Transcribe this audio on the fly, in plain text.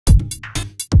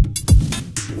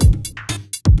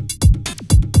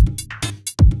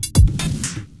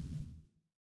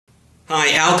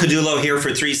Hi, Al Caudullo here for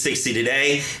 360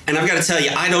 Today, and I've got to tell you,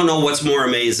 I don't know what's more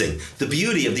amazing, the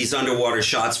beauty of these underwater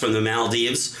shots from the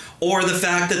Maldives, or the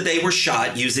fact that they were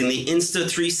shot using the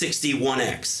Insta360 One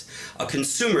X, a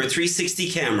consumer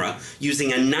 360 camera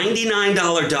using a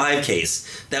 $99 dive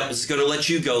case that was going to let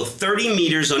you go 30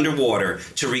 meters underwater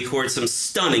to record some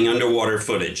stunning underwater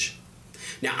footage.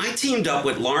 Now, I teamed up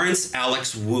with Lawrence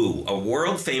Alex Wu, a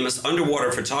world-famous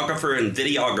underwater photographer and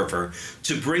videographer,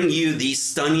 to bring you these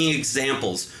stunning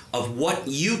examples of what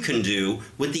you can do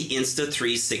with the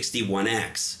Insta360 One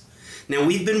X. Now,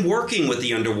 we've been working with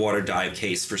the underwater dive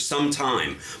case for some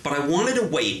time, but I wanted to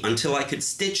wait until I could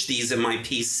stitch these in my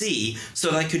PC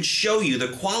so that I could show you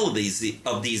the qualities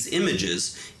of these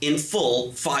images in full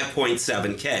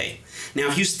 5.7K. Now,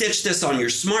 if you stitch this on your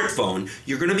smartphone,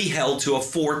 you're going to be held to a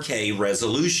 4K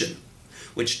resolution,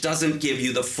 which doesn't give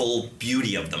you the full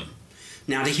beauty of them.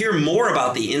 Now, to hear more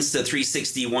about the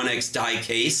Insta360 One X dive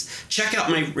case, check out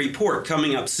my report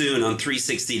coming up soon on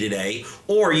 360 Today,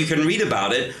 or you can read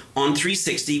about it on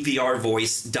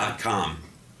 360vrvoice.com.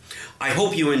 I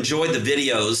hope you enjoyed the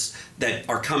videos that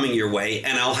are coming your way,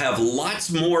 and I'll have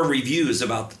lots more reviews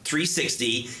about the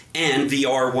 360 and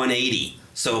VR 180.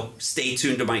 So stay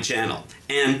tuned to my channel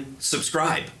and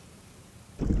subscribe.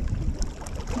 Did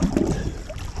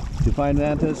you find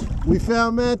mantas? We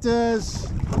found mantas.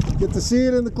 Get to see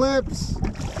it in the clips.